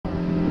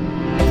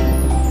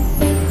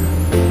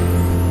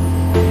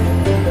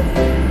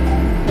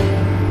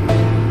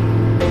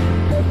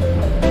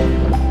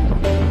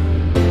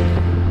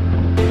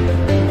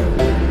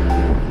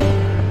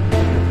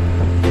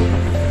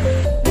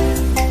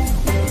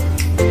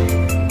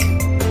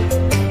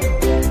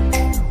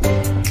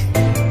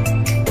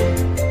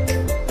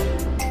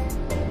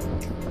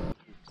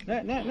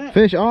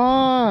Fish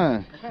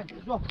on.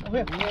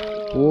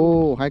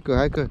 Whoa, hiker,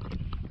 hiker.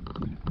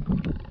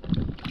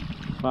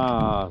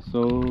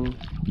 So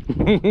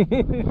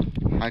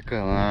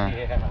Hiker mà.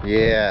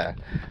 Yeah.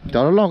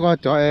 Cho nó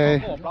lọt cho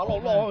em.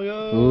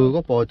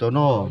 Có bò cho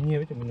nó.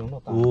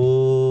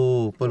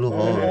 Blue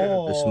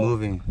hole. It's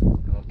moving.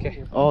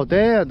 okay. Oh,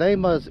 they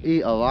must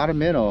eat a lot of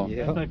minnow.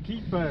 Yeah. That's a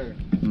keeper.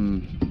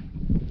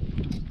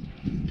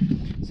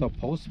 So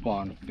post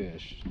spawn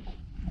fish.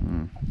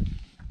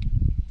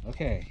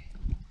 Okay.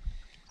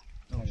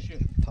 Oh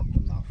shit. Top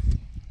enough.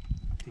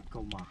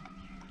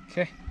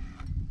 Okay.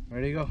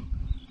 Ready to go.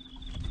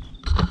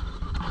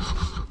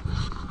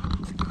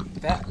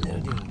 That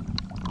little dude.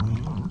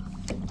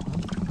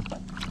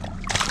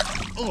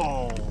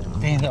 Oh,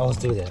 dang, they always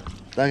do that.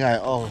 That guy,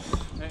 oh.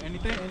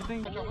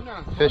 Anything?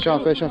 Fish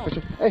on, fish on, fish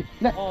on. Hey,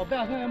 net. Oh,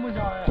 bass on em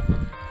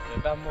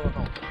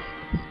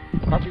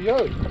Crappie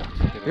ơi.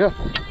 Yeah.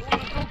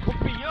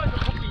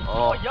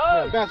 Oh,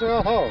 bass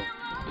on hole.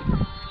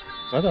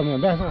 Sao tao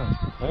mình bass on?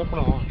 Phải không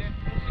nào?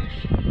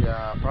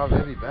 Yeah, probably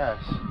maybe bass.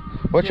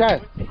 We'll try.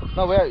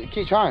 No, wait,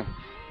 keep trying.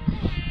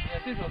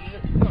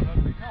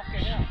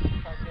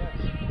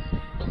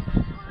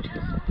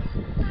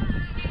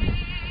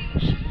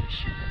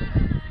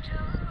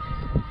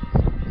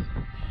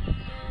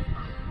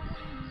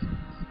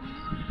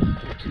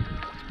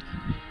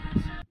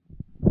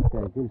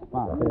 Okay, good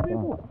spot. I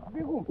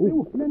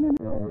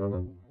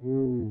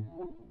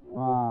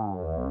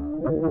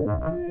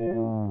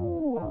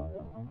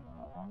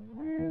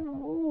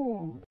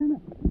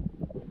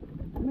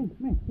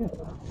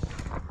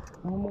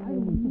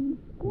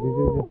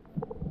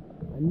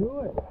knew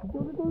it.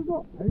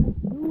 Go. I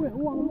knew it.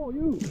 Oh,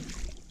 you.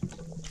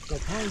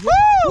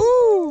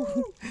 Woo!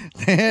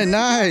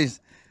 Nice.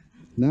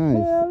 Nice.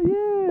 Hell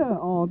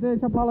yeah. Oh,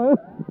 there's a pala.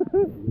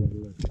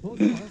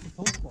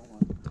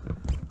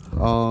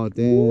 Oh,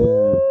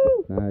 damn.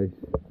 Nice.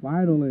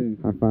 Finally.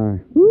 High five.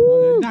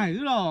 Oh, nice.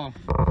 Oh,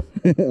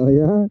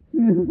 yeah?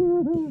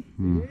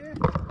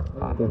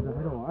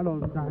 I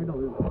don't.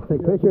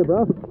 Take a picture,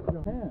 bro.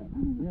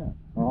 Yeah.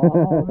 Oh,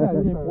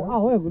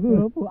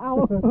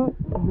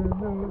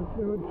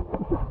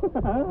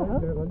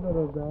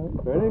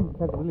 ready?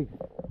 Take a release.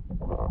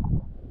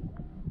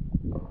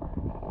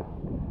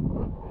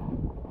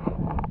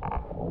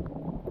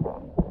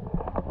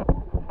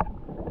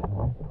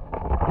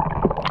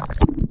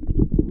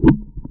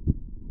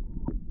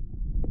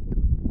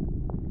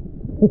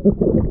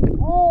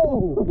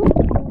 Oh!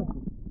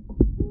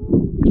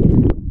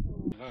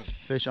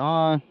 Fish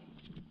on.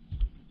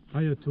 How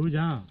you two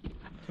down?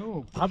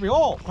 Two.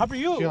 Crappie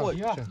you. Sure.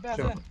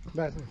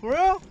 Bass. For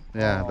real?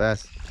 Yeah,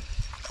 best.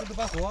 Put the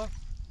bass on.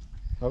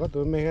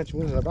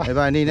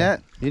 Everybody need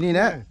that? You need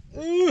that?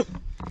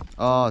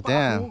 Oh,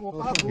 damn.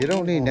 You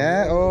don't need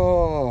that?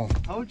 Oh.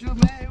 Told you,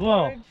 man.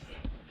 Whoa.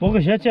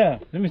 Focus,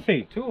 let me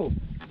see. Two.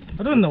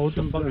 I don't know what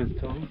the fuck is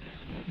two.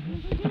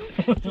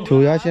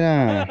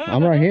 Tuyashina.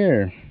 I'm right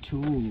here.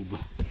 Tube.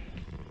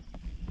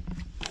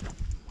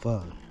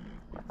 Fuck.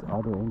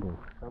 Other angle.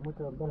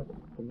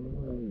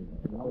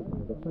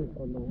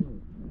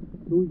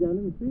 Two down,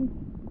 let me see.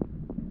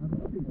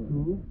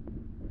 Two.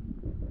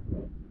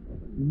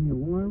 You need a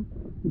worm?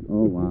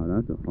 Oh, wow.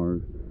 That's a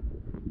hard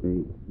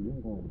bait.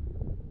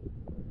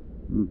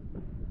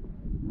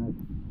 Nice.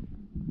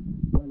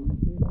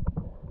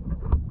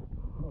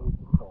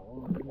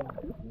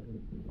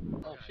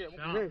 Oh shit,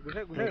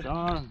 good.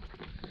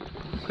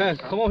 Okay,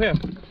 come over here.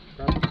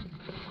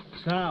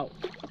 Out.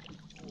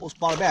 We'll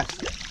spot a bass.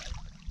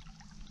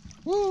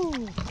 Woo!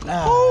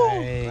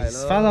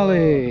 Nice.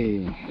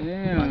 Finally.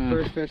 My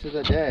first fish of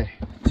the day.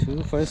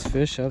 Two first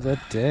fish of the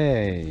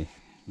day.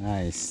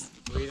 Nice.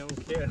 We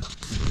don't care.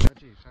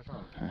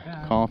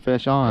 Call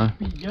fish on.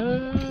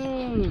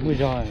 Mua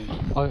rồi.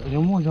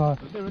 Nếu mua rồi.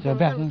 Giờ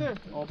bẹt thôi.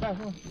 Oh, bass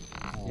on.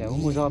 Dạ,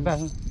 mua rồi bẹt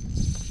thôi.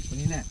 What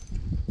is that?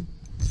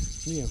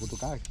นี่กูตัว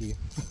กาขี้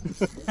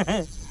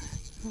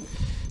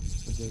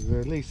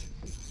Release.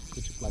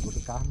 Good to fly with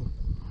the car.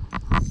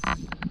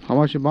 How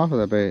much you bought for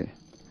that bait?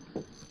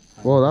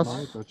 Well, that's...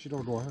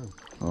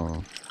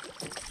 Oh.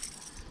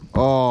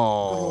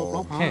 Oh.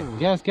 Okay,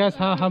 guess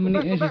how many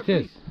inches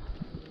this?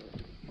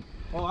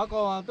 Oh, I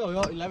go to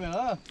 11.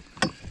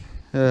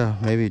 Yeah,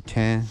 maybe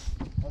 10.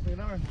 Okay,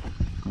 no.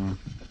 Mm.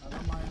 I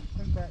got my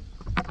quick back.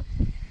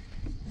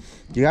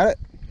 You got it?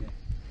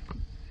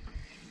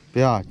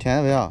 Yeah,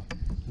 10, yeah.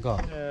 Go.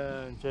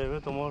 Chơi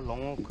với tụi nó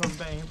lồng cơm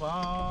bè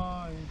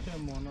quá, chơi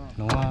món nó.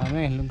 Đúng rồi,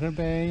 mấy lưng cơm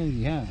bê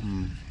gì ha?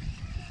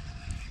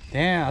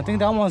 Damn, I think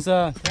that one's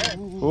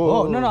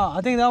oh no,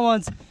 I think that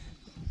one's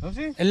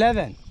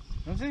 11.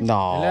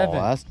 No, 11.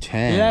 that's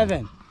 10.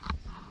 11.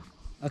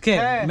 Okay,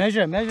 10.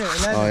 measure 11.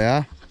 Oh,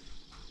 yeah?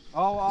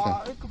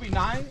 Oh, it could be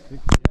 9.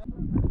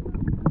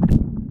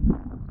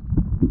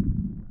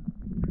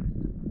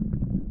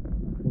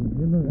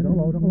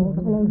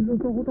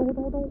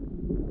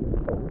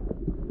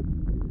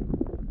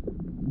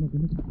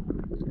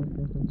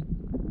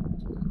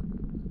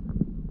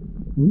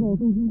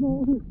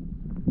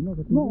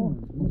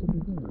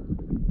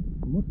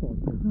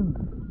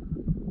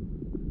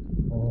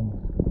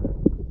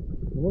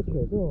 너무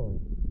최죠.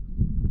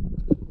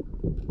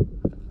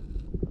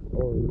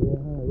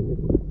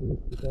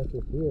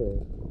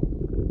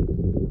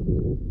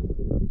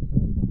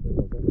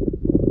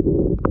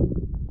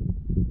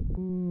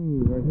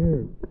 Right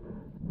here.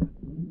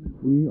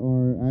 We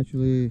are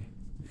actually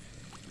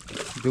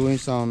doing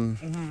some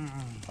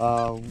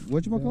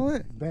what you call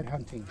it? Bed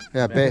hunting.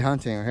 Yeah, bait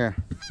hunting right here.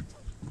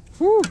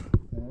 Woo!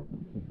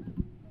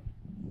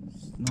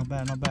 Not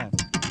bad, not bad.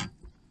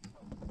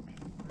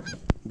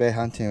 Bait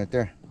hunting right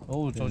there.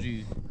 Oh,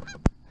 저기.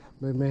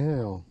 Mấy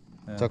heo.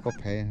 Cho có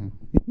pay.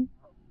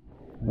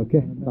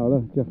 Okay, tao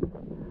lên chưa?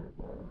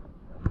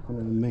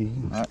 Mì.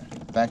 Alright,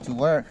 back to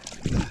work.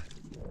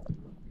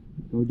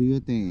 Go do your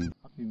thing.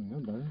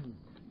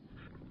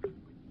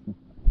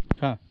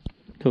 자,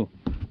 투.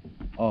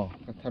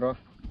 타러.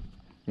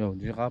 요,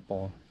 네가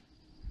봐.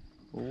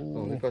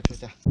 이거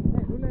주자.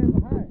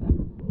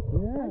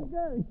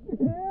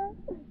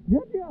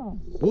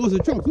 Oh, it's a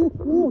chop.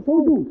 오,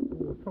 소주.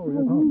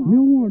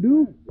 명월,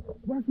 dude.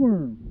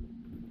 Blackworm.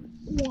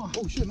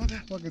 Oh shit, not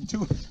that fucking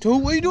two.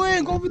 Dude, what are you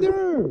doing? Go over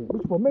there.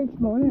 What's for main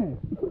slow in?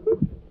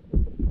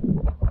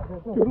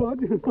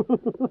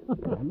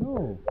 I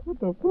know. What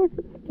the fuck?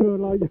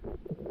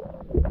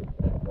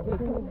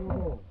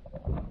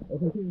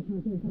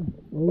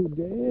 Oh,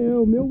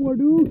 damn. Melbourne,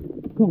 dude.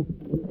 Come.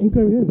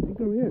 Anchor here.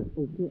 Anchor here.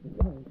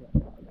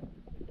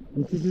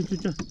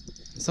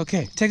 It's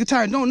okay. Take your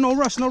time. No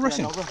rush. No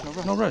rushing.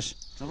 No rush.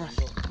 Oh,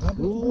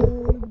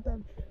 look at that.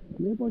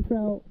 Melbourne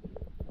trout.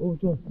 Oh,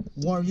 Joe.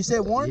 Warm. You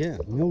said warm? Yeah,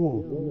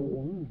 no.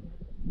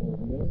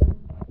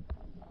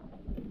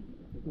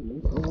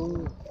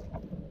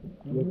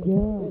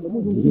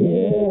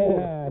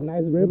 Yeah.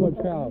 Nice rainbow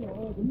trout.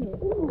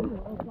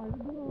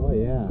 Oh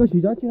yeah. Có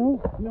gì đó chứ không?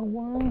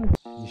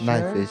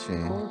 Night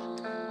fishing.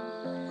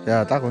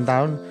 Yeah, ta cũng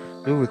tao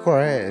you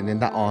record it and then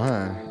that on,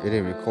 huh? It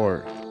didn't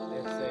record.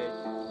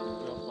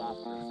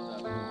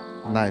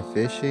 Night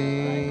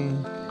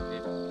fishing.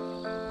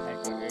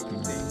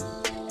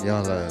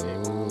 Yeah, like.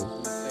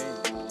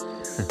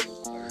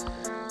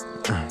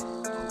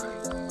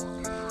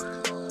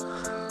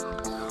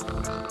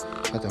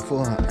 That's a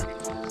full hunt.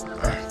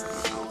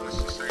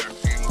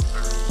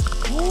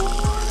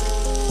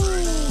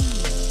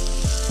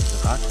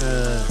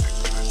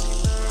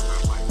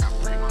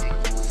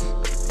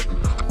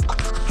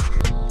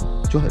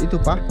 Chưa ít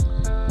thôi ba.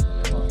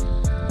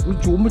 Ui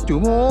chú mà chú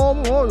mà,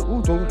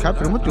 ui chú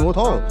catfish mà chú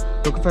thôi.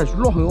 The fish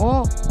long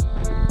hả?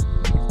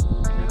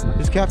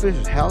 This catfish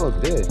is hella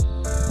big.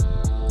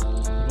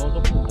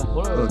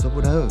 Cho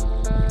bữa đâu.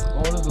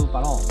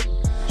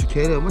 Chỉ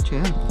kia đâu mất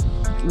chén.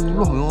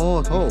 Long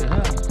hả thôi.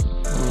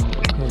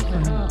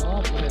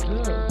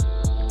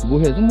 Bữa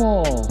hết rồi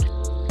mà.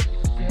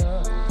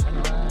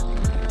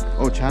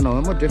 Oh, channel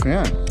nó mất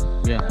different.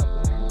 Yeah.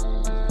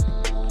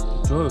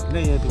 Trời,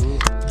 này là tụi.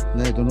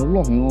 Này tụi nó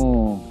long hả?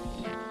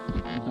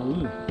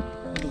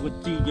 Tụi cái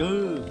chi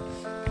dữ.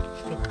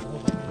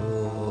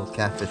 Oh,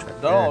 catfish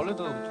right Đó, there. lấy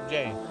tụi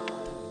dây.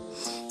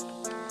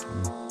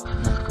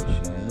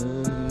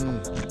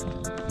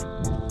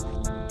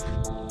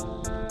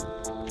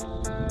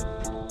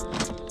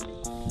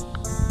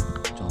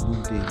 Chọn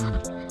luôn đi.